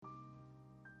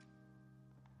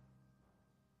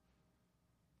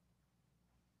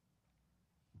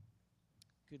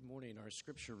Good morning. Our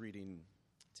scripture reading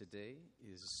today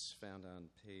is found on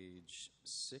page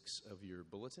 6 of your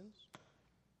bulletins.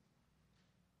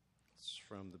 It's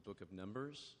from the book of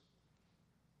Numbers,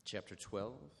 chapter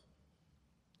 12,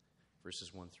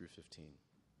 verses 1 through 15.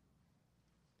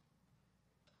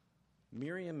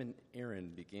 Miriam and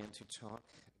Aaron began to talk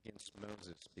against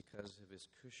Moses because of his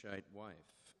Cushite wife,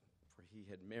 for he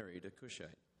had married a Cushite.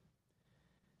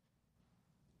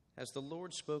 Has the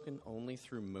Lord spoken only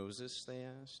through Moses, they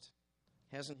asked?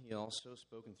 Hasn't he also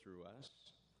spoken through us?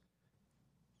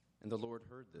 And the Lord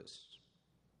heard this.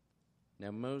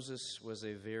 Now Moses was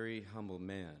a very humble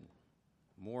man,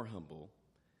 more humble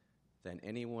than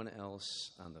anyone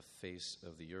else on the face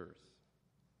of the earth.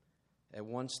 At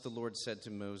once the Lord said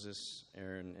to Moses,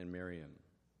 Aaron, and Miriam,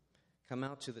 "Come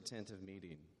out to the tent of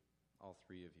meeting, all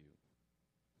three of you."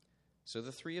 So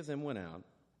the three of them went out.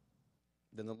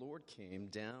 Then the Lord came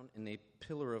down in a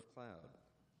pillar of cloud.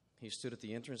 He stood at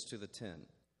the entrance to the tent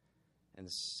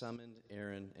and summoned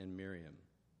Aaron and Miriam.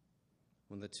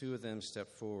 When the two of them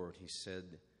stepped forward, he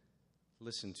said,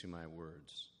 "Listen to my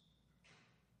words.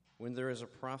 When there is a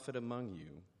prophet among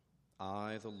you,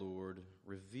 I, the Lord,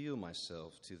 reveal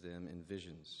myself to them in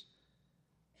visions.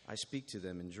 I speak to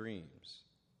them in dreams.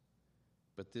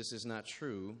 But this is not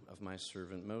true of my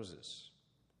servant Moses.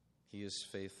 He is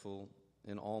faithful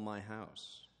in all my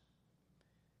house.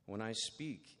 When I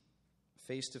speak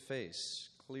face to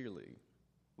face clearly,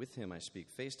 with him I speak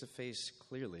face to face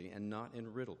clearly and not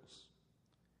in riddles.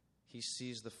 He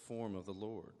sees the form of the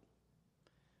Lord.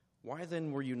 Why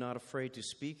then were you not afraid to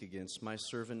speak against my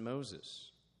servant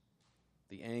Moses?"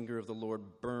 The anger of the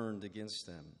Lord burned against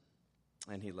them,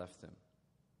 and he left them.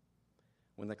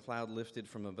 When the cloud lifted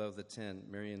from above the tent,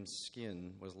 Miriam's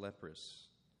skin was leprous.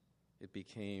 It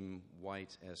became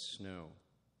white as snow.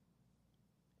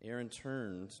 Aaron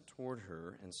turned toward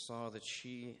her and saw that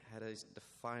she had a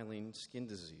defiling skin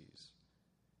disease.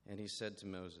 And he said to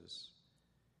Moses,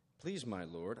 "Please, my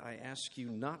Lord, I ask you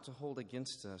not to hold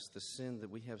against us the sin that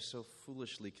we have so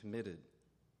foolishly committed.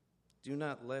 Do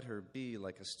not let her be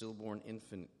like a stillborn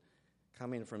infant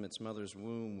coming from its mother's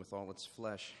womb with all its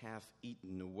flesh half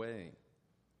eaten away."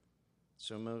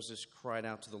 So Moses cried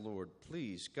out to the Lord,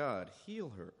 "Please, God, heal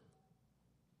her."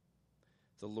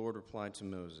 The Lord replied to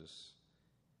Moses,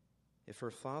 "If her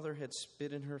father had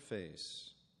spit in her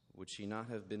face, would she not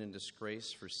have been in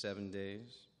disgrace for 7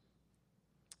 days?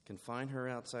 Confine her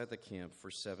outside the camp for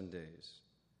 7 days.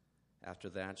 After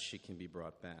that, she can be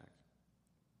brought back."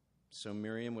 So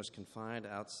Miriam was confined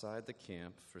outside the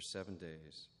camp for 7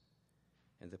 days,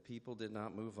 and the people did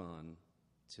not move on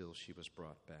till she was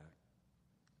brought back.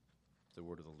 The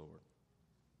word of the Lord.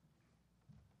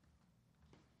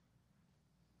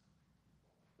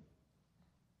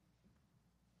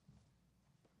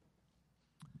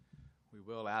 We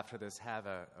will, after this, have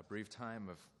a brief time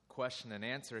of question and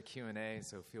answer, Q&A,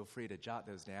 so feel free to jot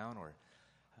those down or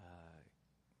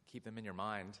keep them in your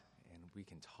mind, and we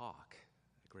can talk.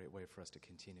 A great way for us to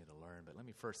continue to learn. But let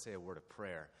me first say a word of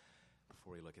prayer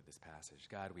before we look at this passage.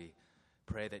 God, we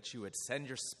pray that you would send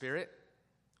your Spirit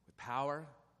with power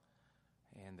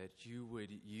and that you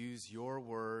would use your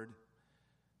word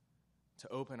to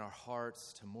open our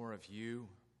hearts to more of you,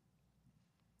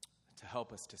 to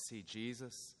help us to see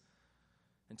Jesus,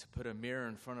 and to put a mirror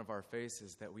in front of our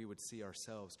faces that we would see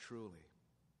ourselves truly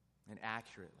and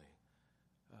accurately.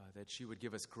 That you would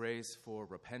give us grace for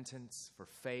repentance, for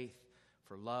faith,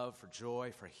 for love, for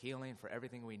joy, for healing, for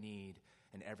everything we need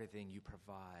and everything you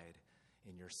provide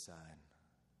in your Son.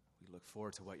 We look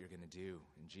forward to what you're going to do.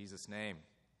 In Jesus' name,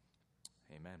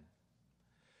 amen.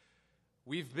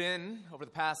 We've been, over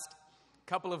the past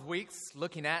couple of weeks,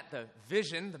 looking at the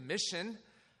vision, the mission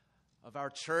of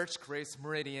our church, Grace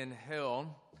Meridian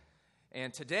Hill.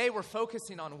 And today we're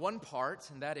focusing on one part,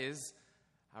 and that is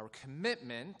our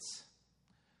commitment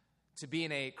to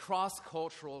being a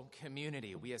cross-cultural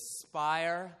community. We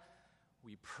aspire,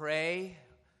 we pray,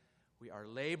 we are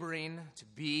laboring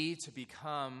to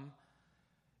become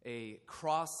a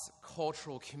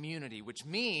cross-cultural community, which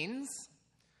means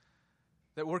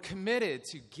that we're committed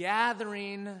to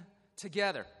gathering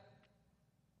together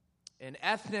an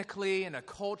ethnically and a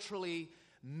culturally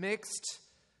mixed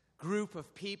group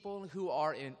of people who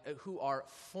are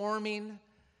forming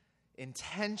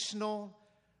intentional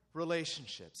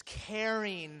relationships,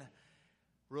 caring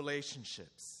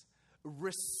relationships,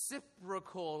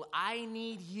 reciprocal, I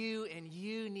need you and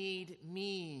you need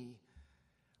me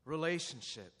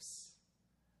relationships.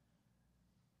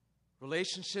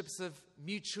 Relationships of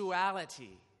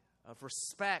mutuality, of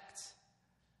respect,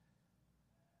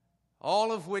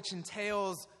 all of which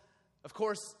entails, of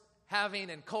course, having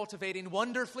and cultivating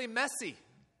wonderfully messy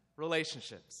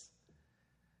relationships,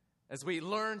 as we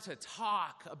learn to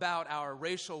talk about our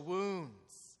racial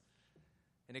wounds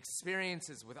and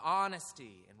experiences with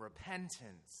honesty and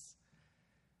repentance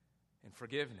and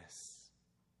forgiveness.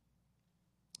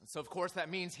 And so, of course, that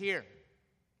means here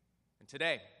and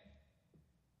today,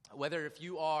 whether if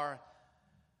you are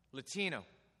Latino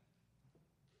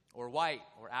or white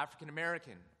or African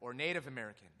American or Native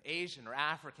American, Asian or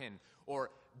African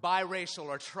or biracial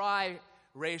or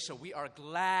triracial, we are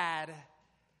glad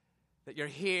that you're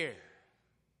here,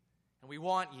 and we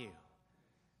want you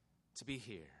to be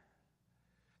here.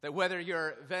 That whether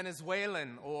you're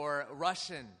Venezuelan or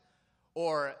Russian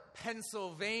or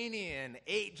Pennsylvanian,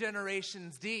 8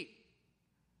 generations deep,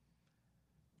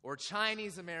 or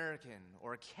Chinese American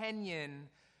or Kenyan,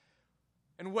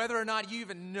 and whether or not you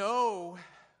even know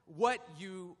what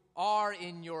you are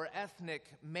in your ethnic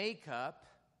makeup,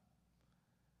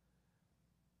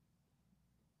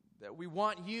 that we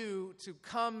want you to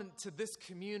come to this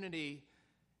community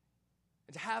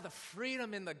and to have the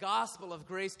freedom in the gospel of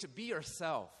grace to be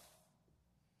yourself.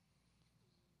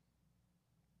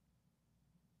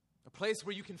 A place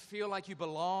where you can feel like you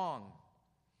belong.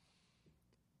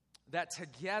 That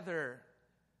together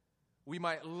we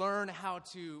might learn how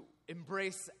to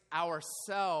embrace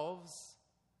ourselves,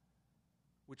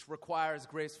 which requires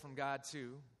grace from God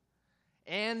too,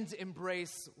 and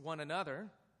embrace one another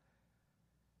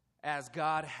as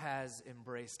God has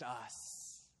embraced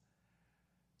us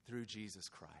through Jesus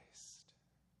Christ.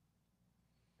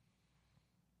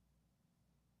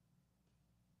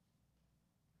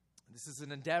 This is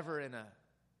an endeavor and a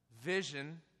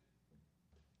vision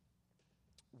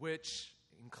which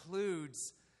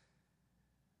includes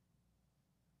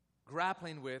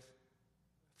grappling with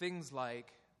things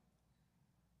like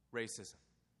racism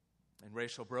and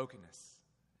racial brokenness.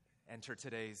 Enter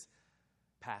today's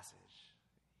passage.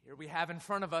 Here we have in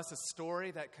front of us a story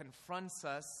that confronts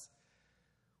us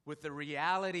with the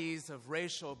realities of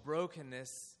racial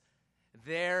brokenness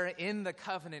there in the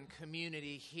covenant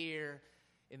community here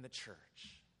in the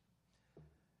church,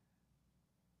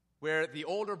 where the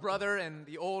older brother and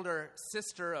the older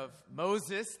sister of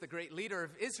Moses, the great leader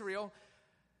of Israel,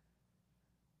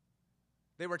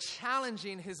 they were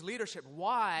challenging his leadership.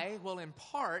 Why? Well, in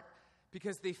part,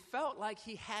 because they felt like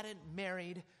he hadn't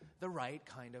married the right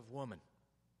kind of woman.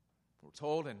 We're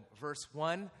told in verse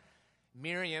 1,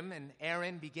 Miriam and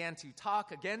Aaron began to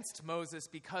talk against Moses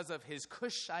because of his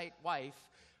Cushite wife,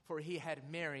 for he had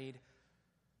married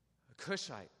a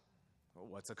Cushite. Well,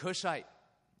 what's a Cushite?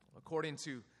 According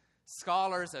to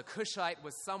scholars, a Cushite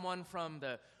was someone from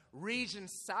the region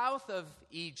south of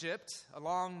Egypt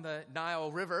along the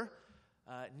Nile River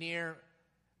near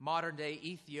modern-day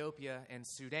Ethiopia and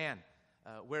Sudan,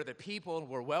 where the people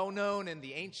were well known in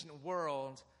the ancient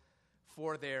world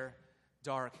for their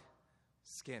dark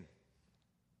skin.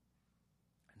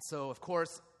 And so, of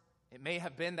course, it may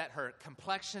have been that her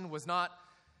complexion was not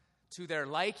to their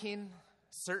liking.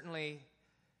 Certainly,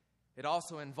 it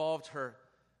also involved her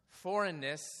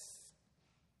foreignness.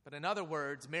 But in other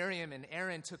words, Miriam and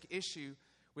Aaron took issue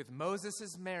with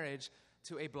Moses' marriage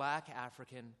to a black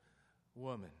African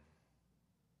woman.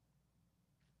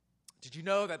 Did you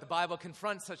know that the Bible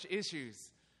confronts such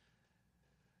issues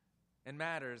and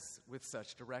matters with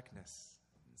such directness?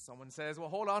 And someone says, well,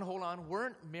 hold on.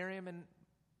 Weren't Miriam and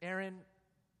Aaron,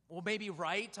 well, maybe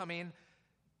right? I mean,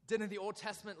 didn't the Old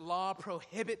Testament law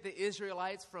prohibit the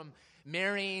Israelites from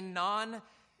marrying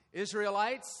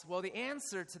non-Israelites? Well, the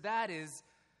answer to that is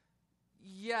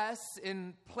yes,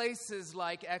 in places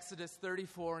like Exodus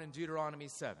 34 and Deuteronomy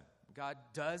 7. God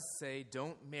does say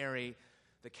don't marry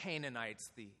the Canaanites,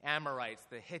 the Amorites,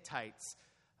 the Hittites,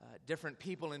 different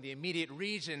people in the immediate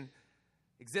region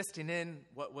existing in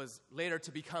what was later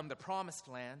to become the Promised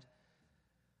Land.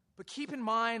 But keep in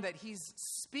mind that he's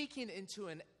speaking into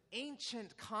an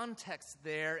ancient context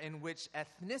there in which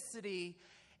ethnicity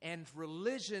and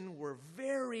religion were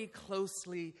very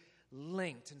closely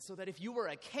linked. And so that if you were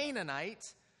a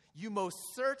Canaanite, you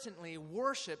most certainly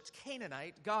worshipped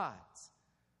Canaanite gods.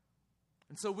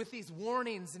 And so with these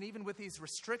warnings and even with these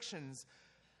restrictions,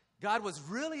 God was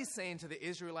really saying to the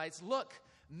Israelites, look,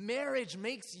 marriage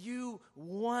makes you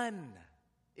one,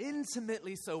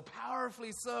 intimately so,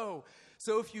 powerfully so.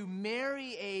 So if you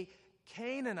marry a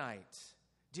Canaanite,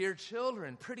 dear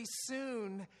children, pretty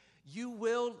soon you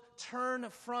will turn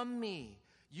from me.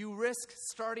 You risk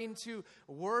starting to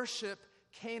worship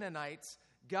Canaanite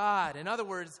God. In other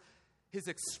words, his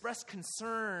expressed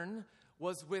concern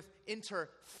was with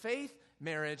interfaith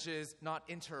marriages, not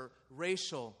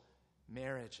interracial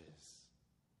marriages.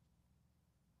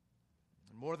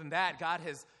 And more than that, God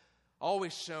has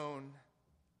always shown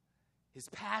his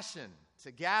passion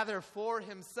to gather for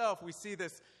himself. We see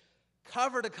this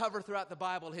cover to cover throughout the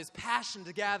Bible, his passion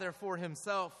to gather for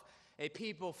himself a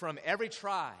people from every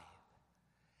tribe,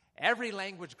 every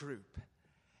language group,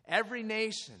 every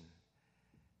nation,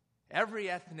 every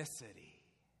ethnicity,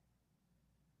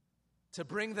 to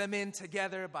bring them in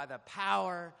together by the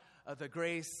power of the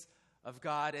grace of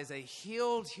God as a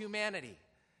healed humanity,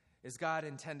 as God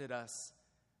intended us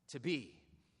to be.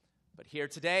 But here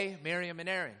today, Miriam and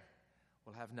Aaron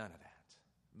will have none of that.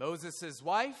 Moses'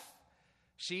 wife,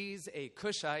 she's a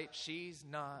Cushite. She's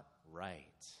not right.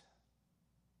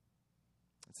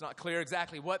 It's not clear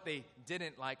exactly what they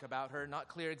didn't like about her, not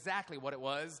clear exactly what it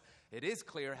was. It is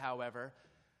clear, however,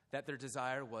 that their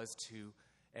desire was to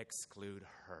exclude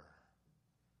her.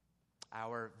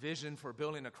 Our vision for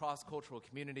building a cross-cultural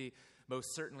community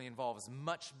most certainly involves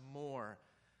much more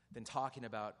than talking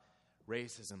about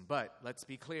racism. But let's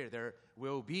be clear, there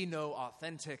will be no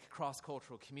authentic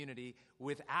cross-cultural community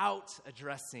without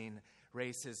addressing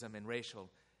racism and racial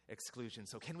exclusion.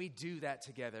 So can we do that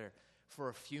together for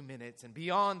a few minutes, and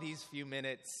beyond these few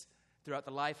minutes, throughout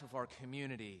the life of our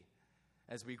community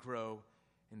as we grow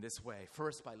in this way?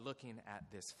 First, by looking at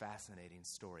this fascinating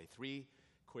story. 3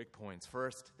 quick points.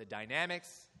 First, the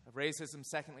dynamics of racism.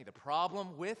 Secondly, the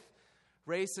problem with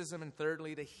racism. And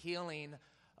thirdly, the healing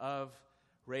of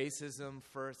racism.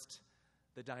 First,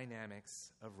 the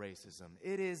dynamics of racism.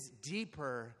 It is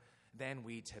deeper than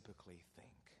we typically think.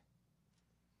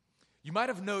 You might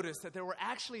have noticed that there were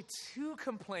actually 2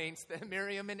 complaints that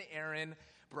Miriam and Aaron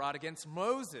brought against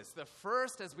Moses. The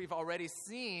first, as we've already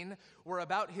seen, were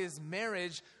about his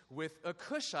marriage with a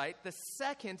Cushite. The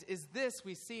second is this,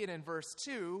 we see it in verse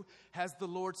 2. Has the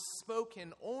Lord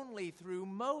spoken only through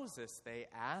Moses, they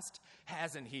asked.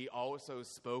 Hasn't he also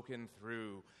spoken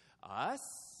through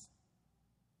us?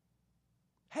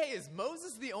 Hey, is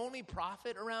Moses the only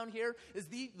prophet around here? Is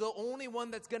the only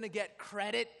one that's going to get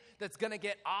credit, that's going to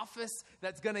get office,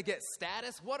 that's going to get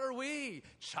status? What are we?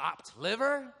 Chopped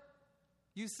liver?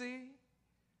 You see?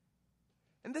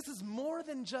 And this is more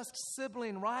than just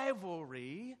sibling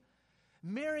rivalry.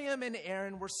 Miriam and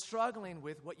Aaron were struggling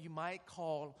with what you might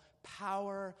call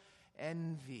power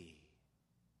envy.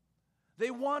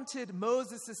 They wanted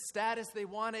Moses' status. They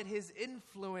wanted his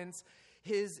influence,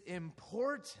 his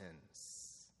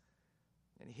importance.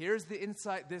 And here's the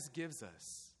insight this gives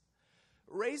us.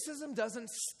 Racism doesn't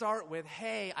start with,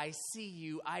 hey, I see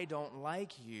you, I don't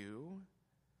like you.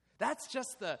 That's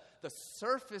just the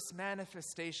surface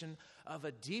manifestation of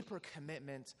a deeper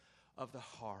commitment of the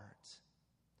heart.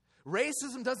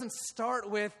 Racism doesn't start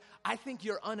with, I think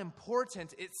you're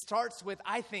unimportant. It starts with,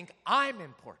 I think I'm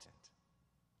important.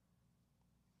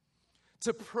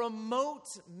 To promote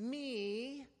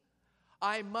me,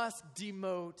 I must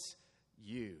demote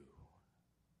you.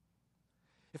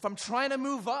 If I'm trying to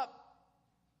move up,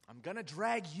 I'm going to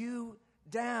drag you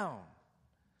down.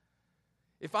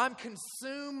 If I'm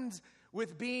consumed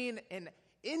with being an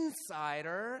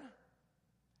insider,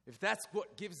 if that's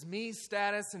what gives me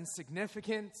status and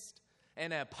significance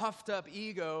and a puffed up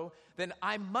ego, then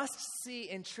I must see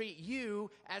and treat you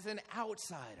as an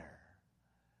outsider.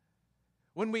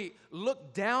 When we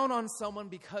look down on someone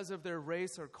because of their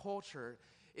race or culture,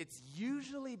 it's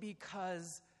usually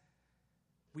because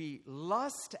we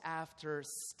lust after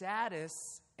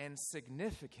status and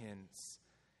significance,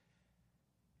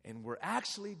 and we're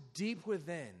actually deep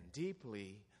within,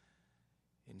 deeply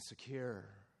insecure.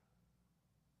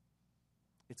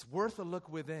 It's worth a look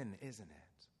within, isn't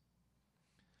it?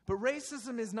 But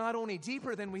racism is not only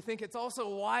deeper than we think, it's also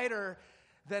wider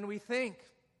than we think.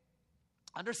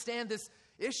 Understand this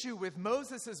issue with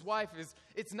Moses' wife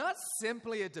it's not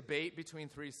simply a debate between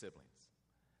 3 siblings.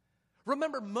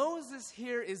 Remember, Moses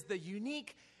here is the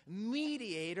unique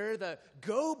mediator, the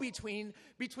go-between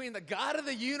between the God of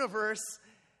the universe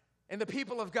and the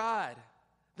people of God,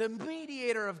 the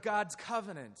mediator of God's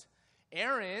covenant.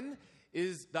 Aaron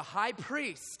is the high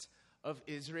priest of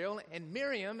Israel, and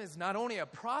Miriam is not only a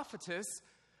prophetess,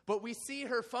 but we see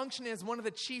her function as one of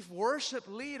the chief worship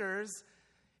leaders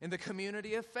in the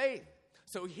community of faith.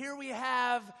 So here we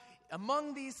have,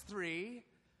 among these 3,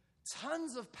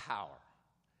 tons of power,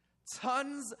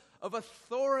 tons of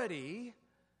authority,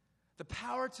 the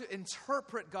power to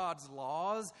interpret God's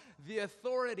laws, the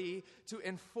authority to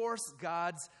enforce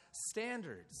God's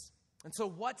standards. And so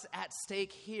what's at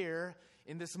stake here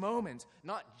in this moment?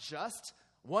 Not just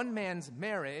one man's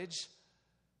marriage,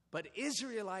 but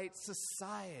Israelite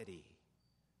society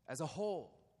as a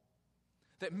whole.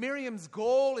 That Miriam's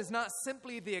goal is not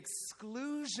simply the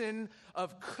exclusion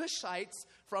of Cushites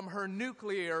from her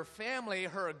nuclear family.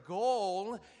 Her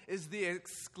goal is the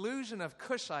exclusion of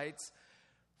Cushites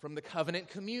from the covenant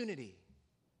community,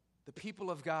 the people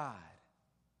of God.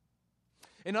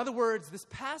 In other words, this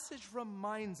passage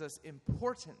reminds us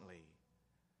importantly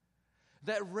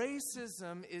that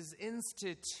racism is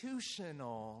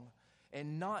institutional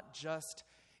and not just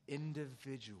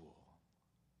individual.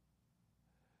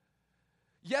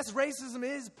 Yes, racism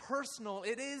is personal.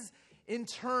 It is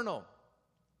internal.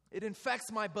 It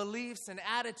infects my beliefs and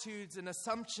attitudes and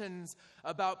assumptions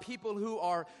about people who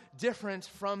are different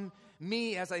from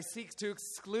me as I seek to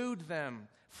exclude them,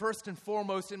 first and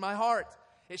foremost in my heart.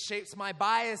 It shapes my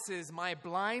biases, my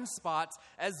blind spots,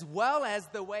 as well as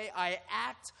the way I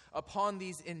act upon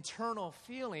these internal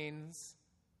feelings,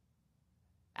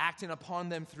 acting upon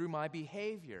them through my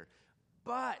behavior.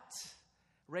 But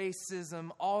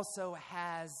racism also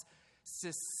has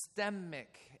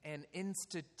systemic and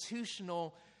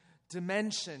institutional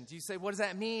dimensions. You say, what does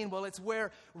that mean? Well, it's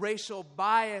where racial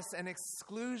bias and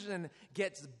exclusion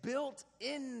gets built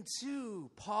into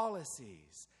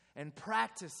policies and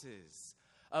practices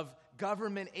of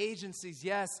government agencies,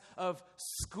 yes, of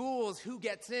schools, who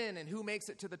gets in and who makes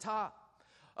it to the top,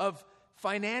 of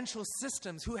financial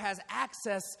systems, who has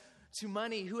access to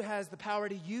money, who has the power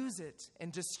to use it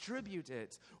and distribute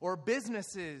it, or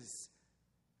businesses,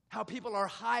 how people are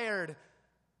hired,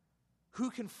 who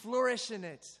can flourish in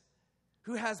it,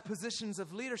 who has positions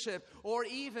of leadership, or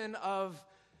even of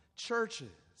churches,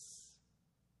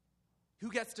 who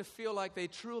gets to feel like they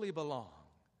truly belong,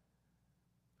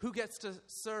 who gets to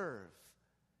serve,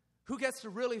 who gets to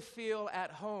really feel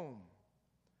at home,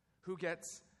 who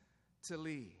gets to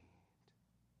lead.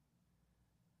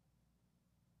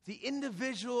 The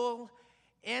individual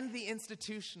and the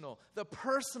institutional, the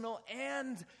personal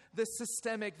and the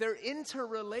systemic, they're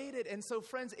interrelated. And so,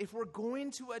 friends, if we're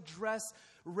going to address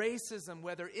racism,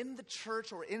 whether in the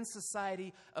church or in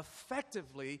society,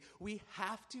 effectively, we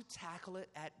have to tackle it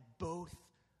at both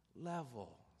levels.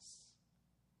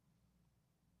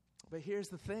 But here's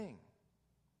the thing.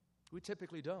 We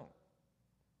typically don't.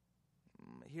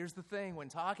 Here's the thing. When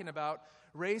talking about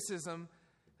racism,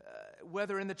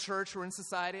 whether in the church or in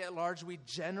society at large, we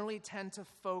generally tend to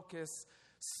focus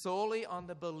solely on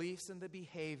the beliefs and the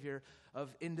behavior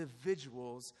of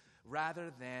individuals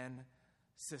rather than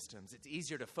systems. It's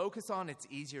easier to focus on, it's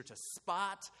easier to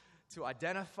spot, to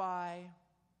identify.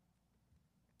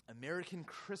 American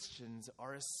Christians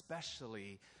are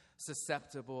especially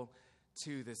susceptible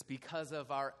to this because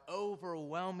of our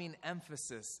overwhelming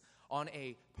emphasis on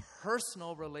a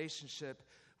personal relationship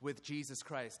with Jesus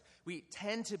Christ. We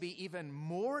tend to be even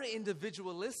more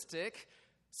individualistic,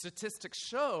 statistics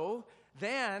show,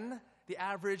 than the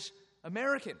average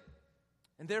American,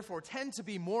 and therefore tend to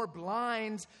be more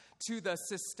blind to the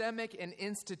systemic and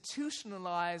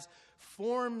institutionalized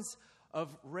forms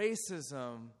of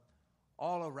racism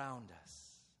all around us.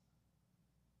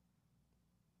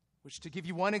 Which, to give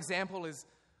you one example, is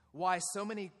why so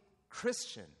many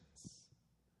Christians,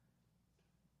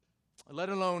 let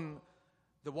alone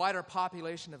the wider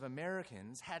population of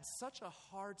Americans, had such a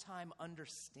hard time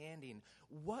understanding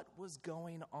what was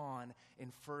going on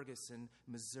in Ferguson,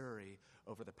 Missouri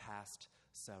over the past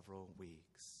several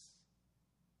weeks,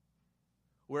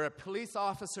 where a police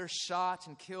officer shot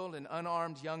and killed an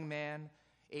unarmed young man,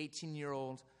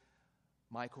 18-year-old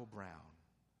Michael Brown,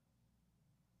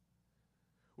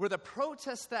 where the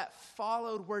protests that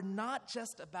followed were not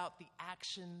just about the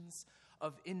actions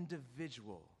of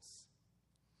individuals,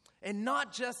 and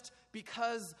not just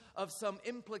because of some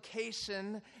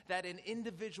implication that an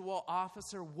individual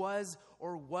officer was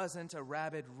or wasn't a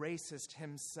rabid racist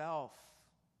himself.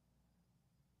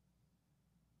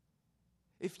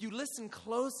 If you listen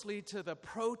closely to the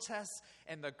protests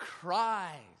and the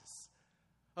cries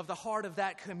of the heart of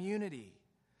that community,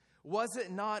 was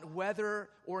it not whether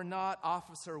or not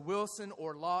Officer Wilson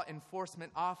or law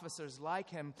enforcement officers like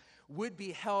him would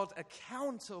be held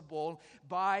accountable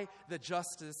by the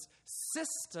justice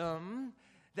system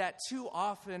that too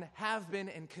often have been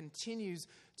and continues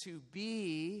to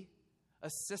be a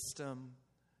system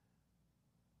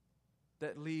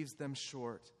that leaves them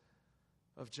short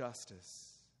of justice?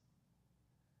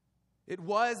 It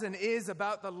was and is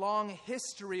about the long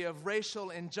history of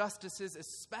racial injustices,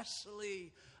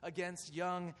 especially against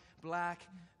young black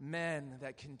men,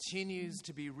 that continues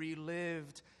to be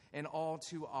relived and all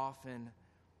too often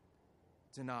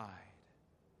denied.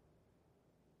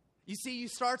 You see, you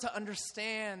start to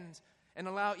understand and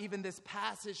allow even this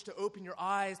passage to open your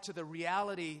eyes to the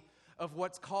reality of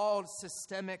what's called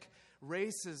systemic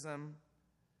racism.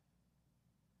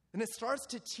 And it starts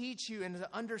to teach you and to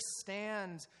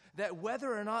understand that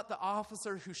whether or not the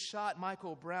officer who shot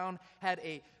Michael Brown had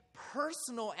a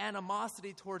personal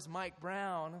animosity towards Mike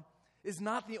Brown, is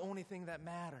not the only thing that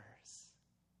matters.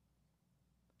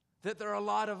 That there are a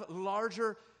lot of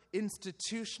larger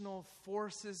institutional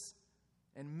forces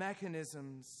and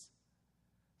mechanisms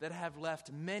that have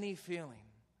left many feeling,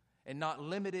 and not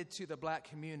limited to the black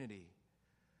community,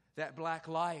 that black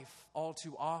life all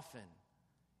too often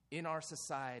in our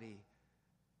society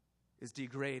is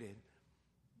degraded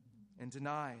and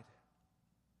denied.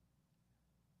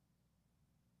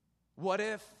 What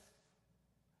if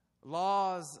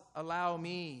laws allow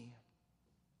me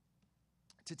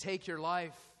to take your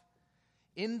life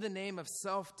in the name of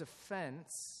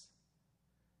self-defense,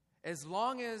 as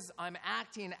long as I'm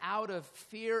acting out of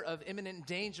fear of imminent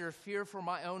danger, fear for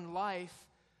my own life?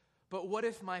 But what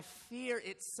if my fear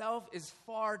itself is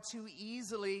far too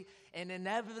easily and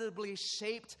inevitably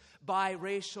shaped by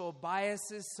racial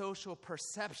biases, social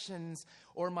perceptions,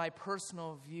 or my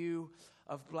personal view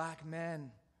of black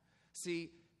men?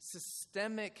 See,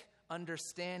 systemic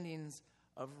understandings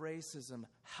of racism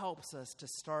helps us to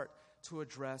start to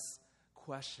address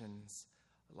questions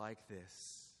like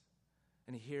this.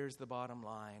 And here's the bottom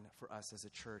line for us as a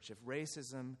church. If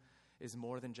racism is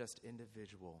more than just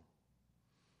individual,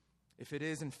 if it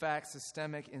is in fact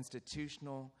systemic,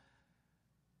 institutional,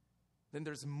 then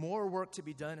there's more work to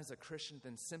be done as a Christian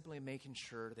than simply making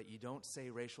sure that you don't say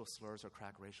racial slurs or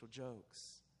crack racial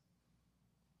jokes.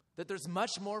 That there's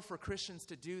much more for Christians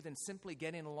to do than simply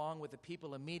getting along with the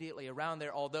people immediately around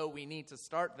there, although we need to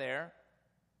start there.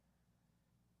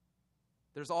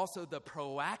 There's also the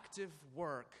proactive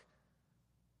work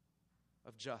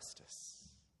of justice,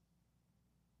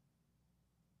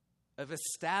 of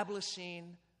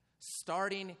establishing,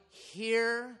 starting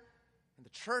here in the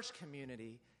church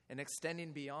community and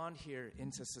extending beyond here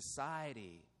into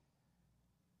society,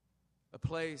 a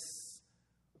place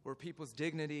where people's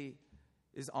dignity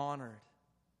is honored,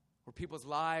 where people's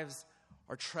lives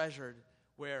are treasured,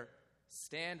 where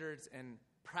standards and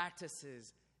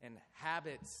practices and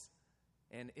habits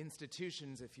and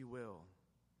institutions, if you will,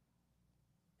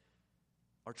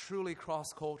 are truly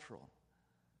cross-cultural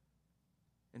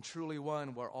and truly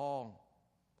one where all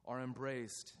are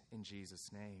embraced in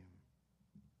Jesus' name.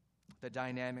 The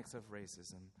dynamics of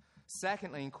racism.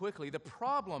 Secondly, and quickly, the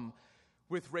problem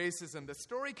with racism. The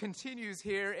story continues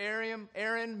here.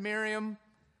 Aaron, Miriam,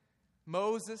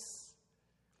 Moses,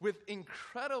 with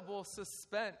incredible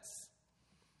suspense.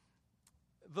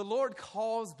 The Lord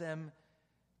calls them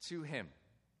to him.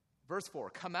 Verse 4,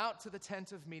 come out to the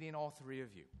tent of meeting, all three of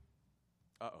you.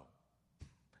 Uh-oh.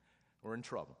 We're in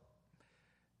trouble.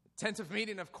 Tent of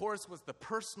meeting, of course, was the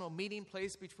personal meeting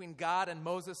place between God and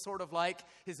Moses, sort of like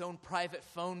his own private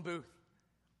phone booth,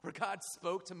 where God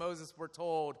spoke to Moses, we're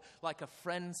told, like a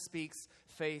friend speaks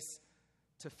face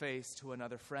to face to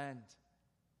another friend.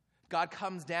 God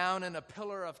comes down in a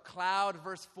pillar of cloud,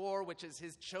 verse 4, which is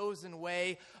his chosen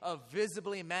way of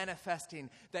visibly manifesting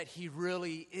that he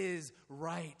really is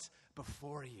right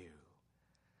before you.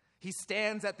 He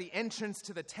stands at the entrance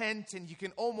to the tent, and you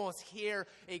can almost hear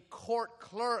a court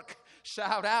clerk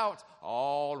shout out,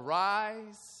 all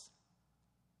rise.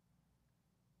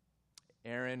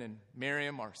 Aaron and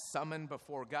Miriam are summoned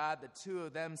before God. The two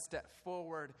of them step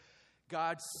forward.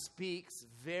 God speaks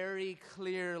very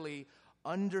clearly,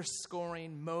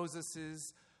 underscoring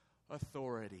Moses'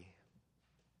 authority.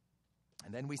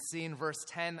 And then we see in verse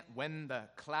 10, when the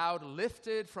cloud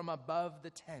lifted from above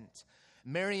the tent,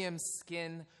 Miriam's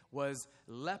skin was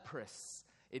leprous.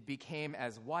 It became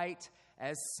as white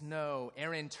as snow.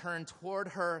 Aaron turned toward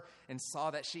her and saw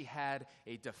that she had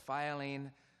a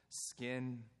defiling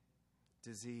skin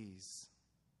disease.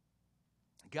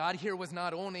 God here was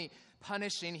not only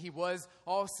punishing, he was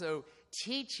also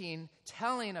teaching,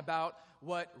 telling about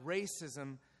what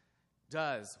racism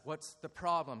does. What's the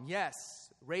problem? Yes,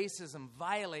 racism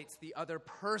violates the other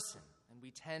person, and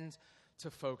we tend to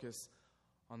focus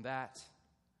on that,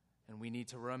 and we need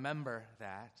to remember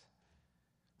that.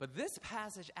 But this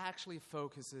passage actually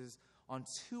focuses on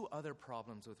two other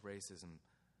problems with racism.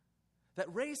 That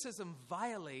racism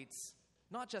violates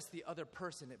not just the other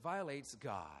person, it violates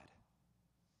God.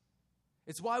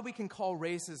 It's why we can call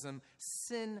racism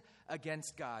sin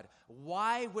against God.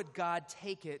 Why would God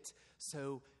take it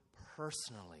so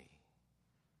personally?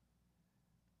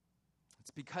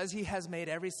 It's because he has made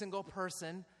every single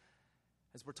person,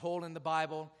 as we're told in the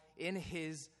Bible, in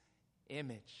his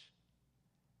image.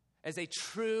 As a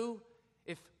true,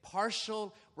 if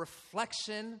partial,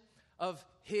 reflection of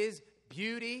his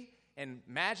beauty and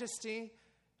majesty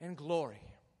and glory.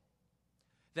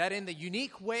 That in the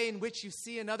unique way in which you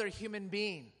see another human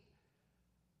being,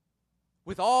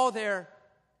 with all their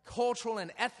cultural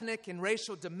and ethnic and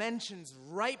racial dimensions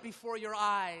right before your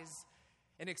eyes,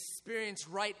 and experience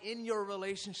right in your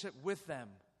relationship with them.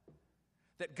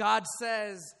 That God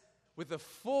says, with the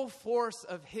full force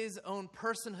of his own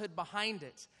personhood behind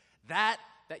it, that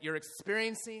you're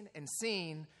experiencing and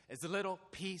seeing is a little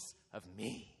piece of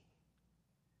me.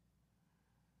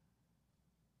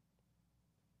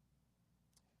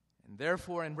 And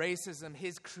therefore, in racism,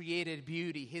 his created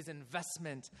beauty, his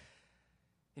investment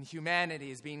in humanity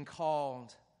is being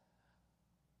called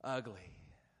ugly.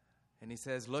 And he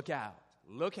says, look out,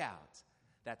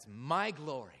 that's my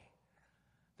glory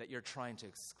that you're trying to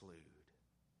exclude,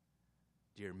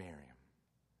 dear Miriam.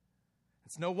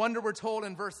 It's no wonder we're told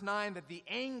in verse 9 that the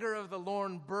anger of the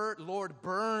Lord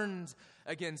burned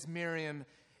against Miriam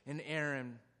and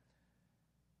Aaron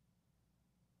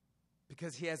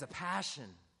because he has a passion,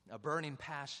 a burning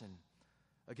passion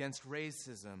against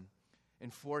racism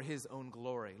and for his own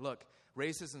glory. Look,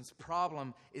 racism's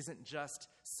problem isn't just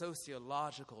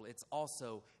sociological, it's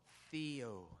also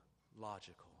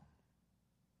theological.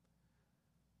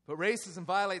 But racism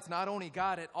violates not only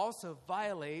God, it also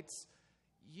violates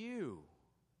you,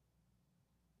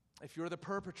 if you're the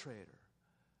perpetrator.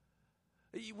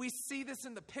 We see this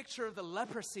in the picture of the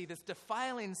leprosy, this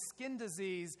defiling skin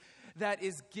disease that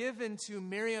is given to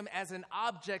Miriam as an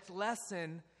object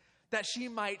lesson that she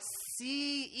might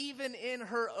see even in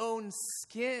her own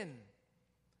skin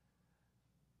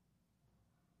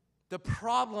the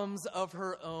problems of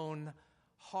her own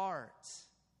heart.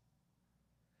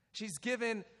 She's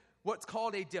given what's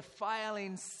called a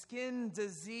defiling skin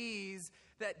disease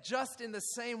that just in the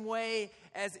same way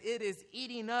as it is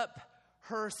eating up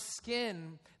her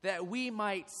skin, that we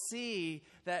might see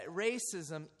that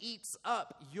racism eats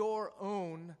up your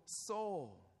own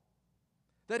soul.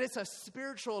 That it's a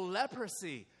spiritual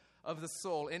leprosy of the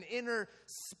soul, an inner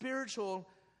spiritual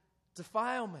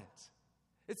defilement.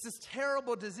 It's this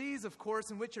terrible disease, of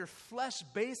course, in which your flesh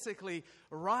basically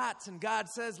rots. And God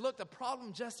says, look, the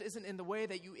problem just isn't in the way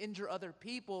that you injure other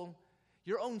people,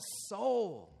 your own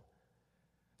soul.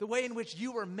 The way in which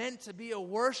you were meant to be a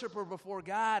worshiper before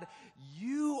God,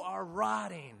 you are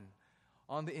rotting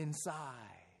on the inside.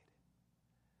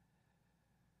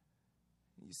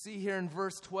 You see here in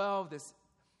verse 12 this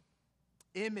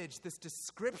image, this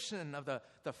description of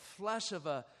the flesh of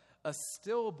a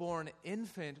stillborn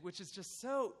infant, which is just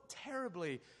so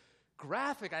terribly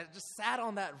graphic. I just sat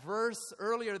on that verse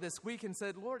earlier this week and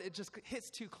said, Lord, it just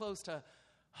hits too close to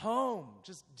home.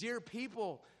 Just dear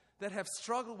people that have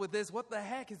struggled with this, what the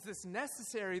heck is this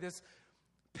necessary, this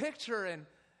picture?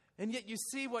 And yet you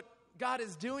see what God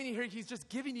is doing here. He's just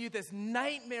giving you this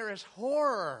nightmarish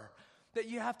horror that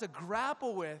you have to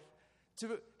grapple with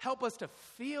to help us to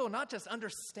feel, not just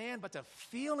understand, but to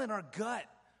feel in our gut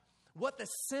what the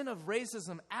sin of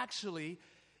racism actually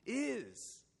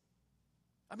is.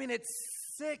 I mean, it's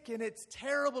sick and it's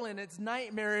terrible and it's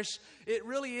nightmarish. It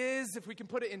really is, if we can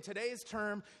put it in today's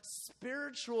term,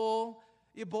 spiritual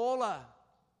Ebola,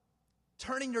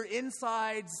 turning your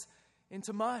insides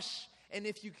into mush. And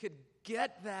if you could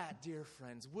get that, dear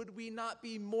friends, would we not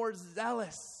be more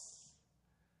zealous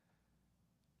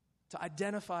to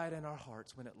identify it in our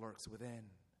hearts when it lurks within?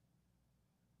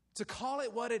 To call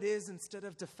it what it is instead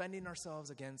of defending ourselves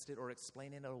against it or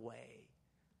explaining it away.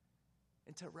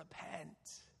 And to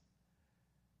repent.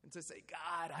 And to say,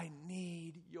 God, I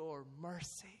need your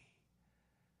mercy.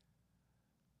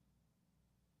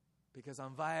 Because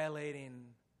I'm violating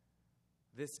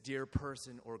this dear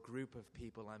person or group of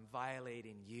people. I'm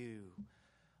violating you.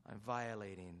 I'm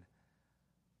violating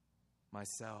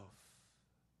myself.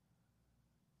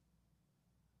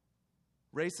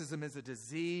 Racism is a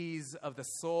disease of the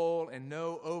soul, and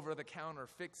no over-the-counter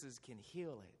fixes can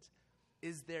heal it.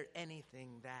 Is there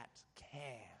anything that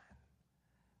can?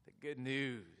 The good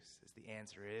news is the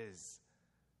answer is,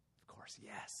 of course,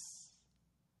 yes.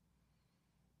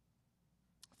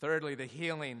 Thirdly, the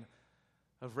healing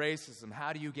of racism.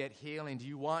 How do you get healing? Do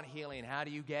you want healing? How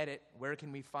do you get it? Where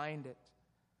can we find it?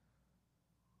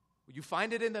 Well, you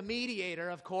find it in the mediator,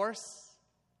 of course.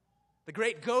 The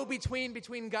great go-between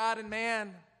between God and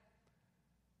man.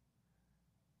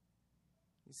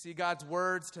 You see God's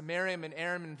words to Miriam and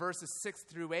Aaron in verses 6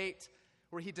 through 8,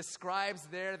 where he describes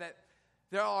there that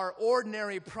there are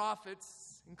ordinary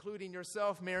prophets, including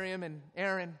yourself, Miriam and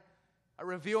Aaron. I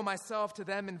reveal myself to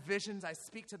them in visions. I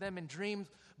speak to them in dreams.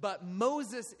 But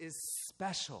Moses is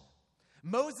special.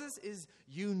 Moses is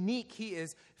unique. He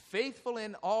is faithful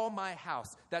in all my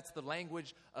house. That's the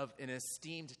language of an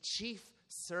esteemed chief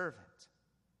servant.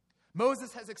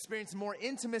 Moses has experienced more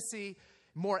intimacy,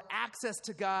 more access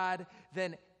to God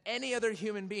than any other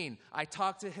human being. I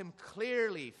talk to him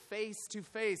clearly, face to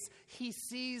face. He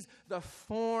sees the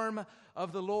form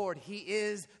of the Lord. He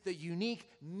is the unique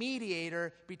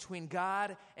mediator between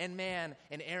God and man.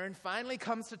 And Aaron finally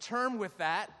comes to terms with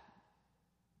that.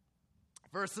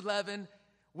 Verse 11,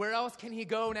 where else can he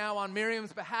go now on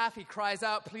Miriam's behalf? He cries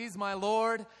out, "Please, my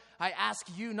Lord, I ask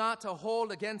you not to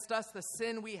hold against us the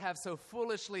sin we have so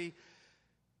foolishly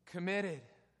committed."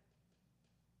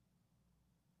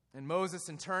 And Moses,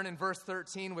 in turn, in verse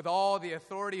 13, with all the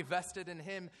authority vested in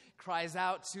him, cries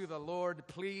out to the Lord,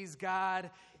 "Please, God,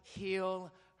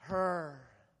 heal her."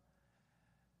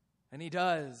 And he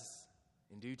does.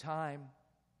 In due time,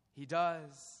 he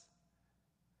does.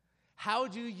 How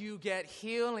do you get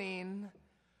healing?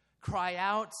 Cry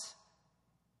out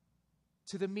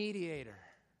to the mediator.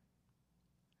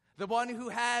 The one who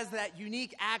has that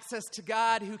unique access to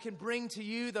God, who can bring to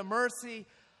you the mercy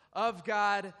of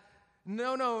God.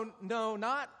 No,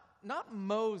 not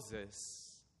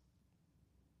Moses,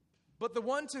 but the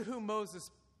one to whom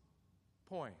Moses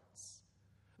points.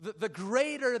 The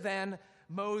greater than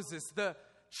Moses, the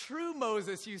true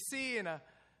Moses you see in a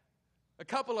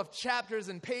couple of chapters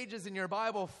and pages in your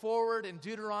Bible forward in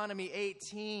Deuteronomy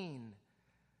 18.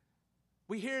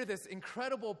 We hear this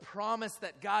incredible promise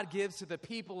that God gives to the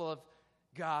people of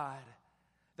God,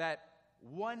 that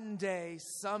one day,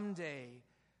 someday,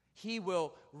 he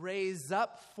will raise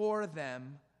up for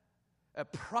them a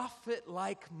prophet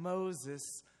like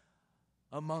Moses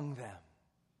among them.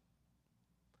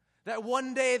 That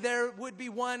one day there would be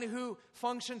one who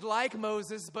functioned like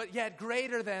Moses, but yet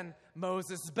greater than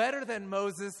Moses, better than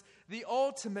Moses, the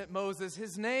ultimate Moses.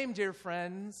 His name, dear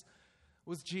friends,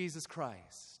 was Jesus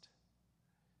Christ.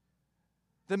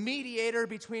 The mediator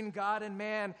between God and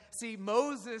man. See,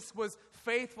 Moses was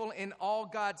faithful in all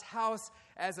God's house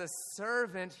as a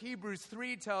servant. Hebrews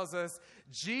 3 tells us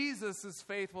Jesus is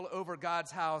faithful over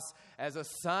God's house as a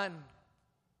son.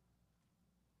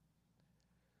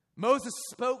 Moses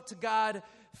spoke to God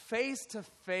face to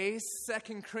face.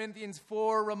 2 Corinthians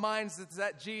 4 reminds us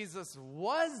that Jesus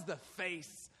was the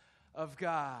face of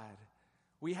God.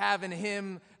 We have in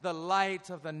him the light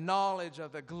of the knowledge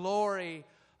of the glory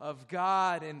of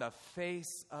God in the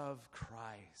face of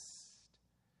Christ.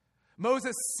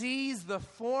 Moses sees the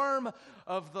form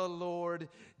of the Lord.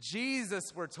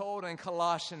 Jesus, we're told in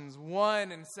Colossians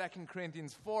 1 and 2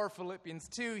 Corinthians 4, Philippians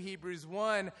 2, Hebrews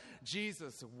 1,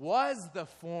 Jesus was the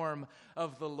form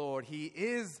of the Lord. He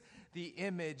is the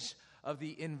image of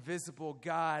the invisible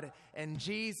God. And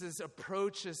Jesus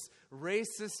approaches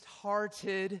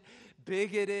racist-hearted,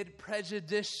 bigoted,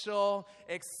 prejudicial,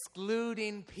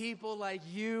 excluding people like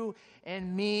you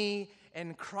and me,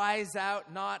 and cries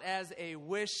out not as a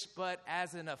wish, but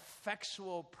as an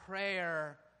effectual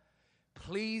prayer,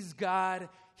 "Please, God,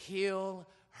 heal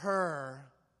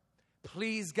her.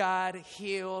 Please, God,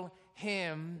 heal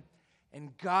him."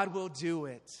 And God will do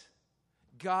it.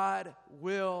 God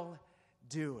will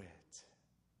do it.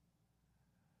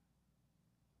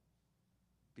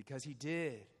 Because he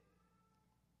did.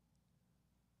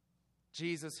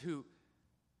 Jesus, who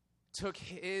took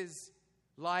his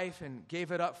life and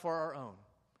gave it up for our own.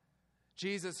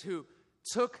 Jesus, who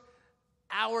took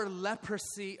our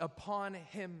leprosy upon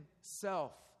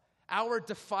himself, our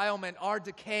defilement, our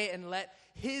decay, and let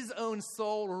his own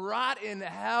soul rot in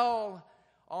hell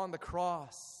on the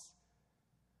cross,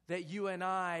 that you and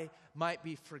I might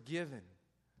be forgiven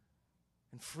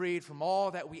and freed from all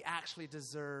that we actually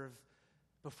deserve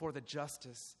before the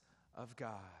justice of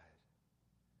God.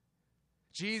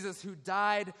 Jesus, who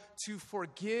died to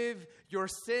forgive your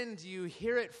sin. Do you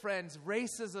hear it, friends?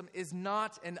 Racism is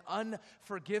not an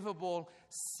unforgivable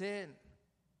sin,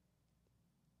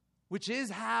 which is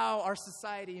how our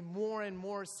society more and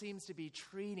more seems to be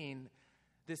treating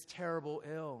this terrible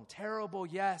ill. Terrible,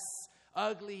 yes.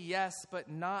 Ugly, yes, but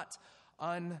not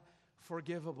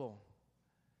unforgivable.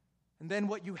 And then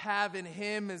what you have in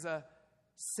him is a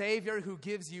Savior who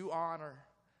gives you honor,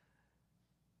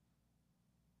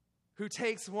 who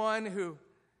takes one who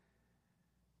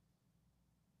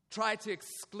tried to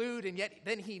exclude, and yet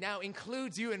then he now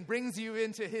includes you and brings you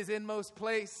into his inmost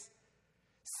place,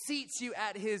 seats you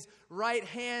at his right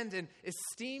hand and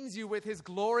esteems you with his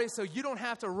glory, so you don't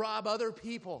have to rob other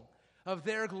people of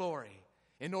their glory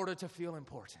in order to feel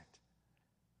important.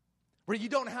 Where you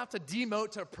don't have to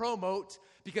demote to promote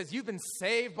because you've been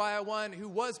saved by a one who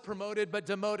was promoted but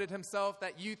demoted himself,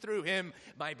 that you through him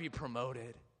might be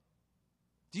promoted.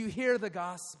 Do you hear the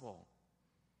gospel?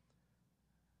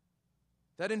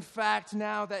 That in fact,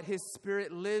 now that his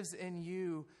Spirit lives in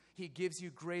you, he gives you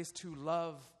grace to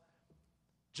love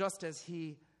just as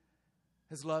he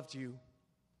has loved you.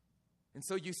 And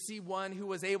so you see one who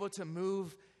was able to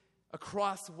move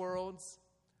across worlds,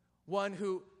 one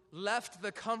who left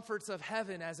the comforts of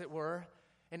heaven, as it were,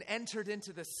 and entered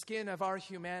into the skin of our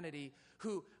humanity,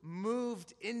 who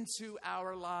moved into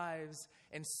our lives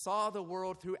and saw the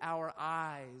world through our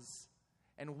eyes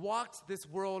and walked this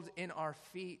world in our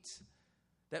feet,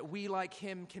 that we, like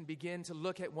him, can begin to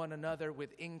look at one another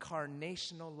with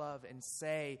incarnational love and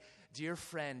say, dear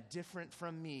friend, different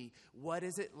from me, what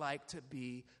is it like to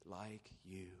be like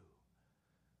you?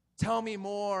 Tell me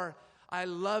more. I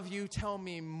love you. Tell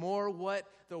me more what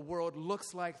the world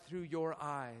looks like through your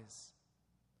eyes.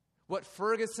 What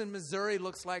Ferguson, Missouri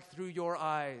looks like through your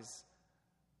eyes.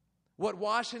 What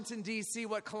Washington, D.C.,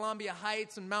 what Columbia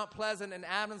Heights and Mount Pleasant and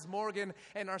Adams Morgan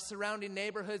and our surrounding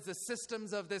neighborhoods, the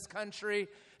systems of this country,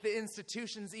 the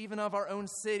institutions even of our own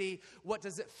city, what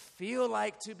does it feel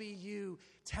like to be you?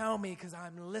 Tell me, because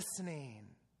I'm listening.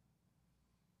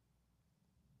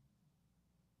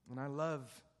 And I love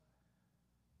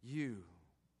you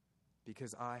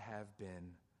because I have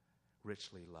been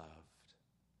richly loved.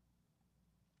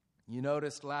 You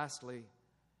noticed, lastly,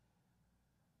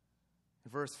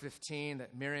 in verse 15,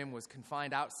 that Miriam was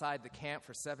confined outside the camp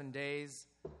for 7 days.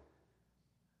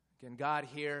 Again, God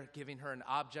here giving her an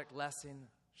object lesson,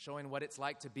 showing what it's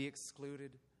like to be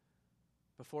excluded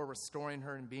before restoring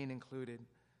her and being included.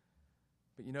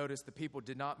 But you notice the people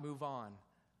did not move on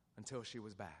until she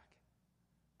was back.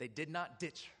 They did not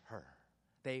ditch her.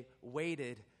 They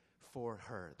waited for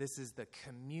her. This is the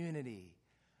community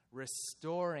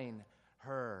restoring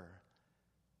her,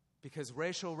 because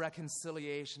racial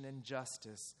reconciliation and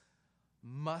justice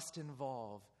must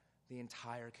involve the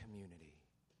entire community.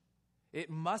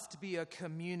 It must be a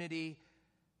community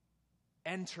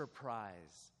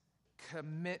enterprise,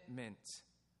 commitment,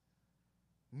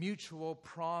 mutual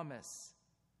promise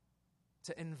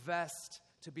to invest,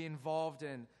 to be involved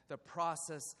in the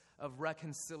process of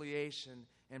reconciliation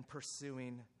and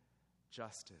pursuing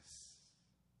justice.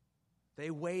 They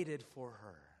waited for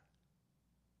her.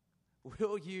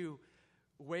 Will you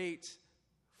wait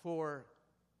for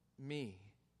me?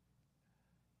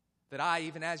 That I,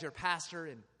 even as your pastor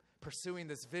in pursuing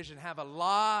this vision, have a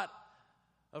lot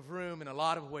of room and a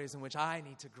lot of ways in which I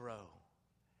need to grow.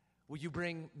 Will you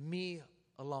bring me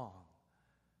along?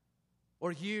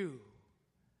 Or you?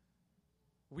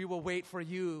 We will wait for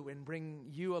you and bring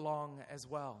you along as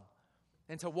well.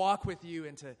 And to walk with you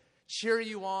and to cheer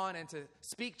you on and to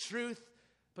speak truth,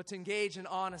 but to engage in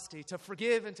honesty, to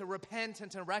forgive and to repent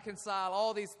and to reconcile,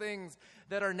 all these things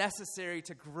that are necessary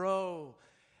to grow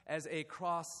as a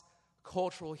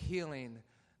cross-cultural healing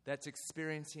that's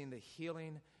experiencing the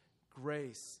healing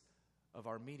grace of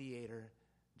our mediator,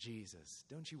 Jesus.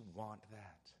 Don't you want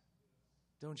that?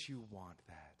 Don't you want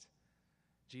that?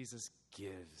 Jesus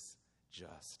gives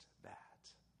just that.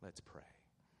 Let's pray.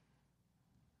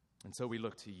 And so we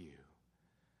look to you,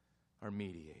 our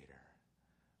mediator,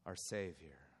 our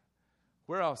Savior.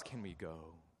 Where else can we go?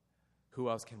 Who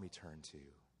else can we turn to?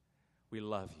 We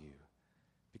love you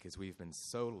because we've been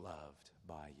so loved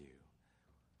by you.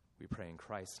 We pray in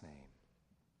Christ's name.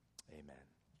 Amen.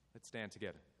 Let's stand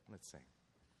together. Let's sing.